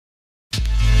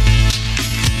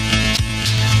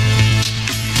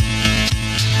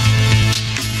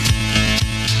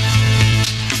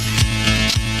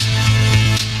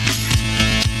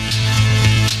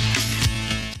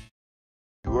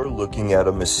at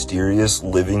a mysterious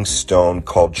living stone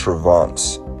called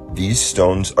Trevance. These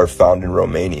stones are found in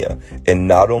Romania, and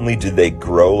not only do they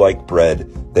grow like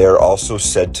bread, they are also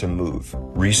said to move.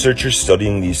 Researchers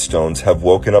studying these stones have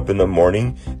woken up in the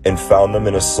morning and found them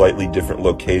in a slightly different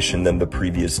location than the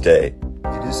previous day.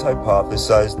 It is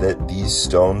hypothesized that these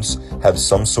stones have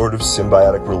some sort of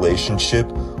symbiotic relationship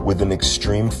with an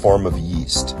extreme form of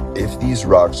yeast. If these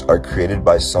rocks are created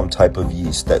by some type of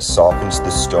yeast that softens the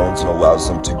stones and allows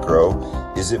them to grow,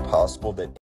 is it possible that...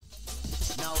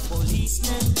 Now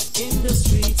policemen in the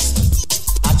streets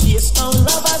are chased down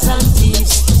robbers and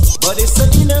thieves, but it's the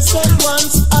innocent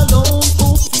ones alone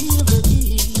who feel the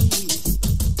heat.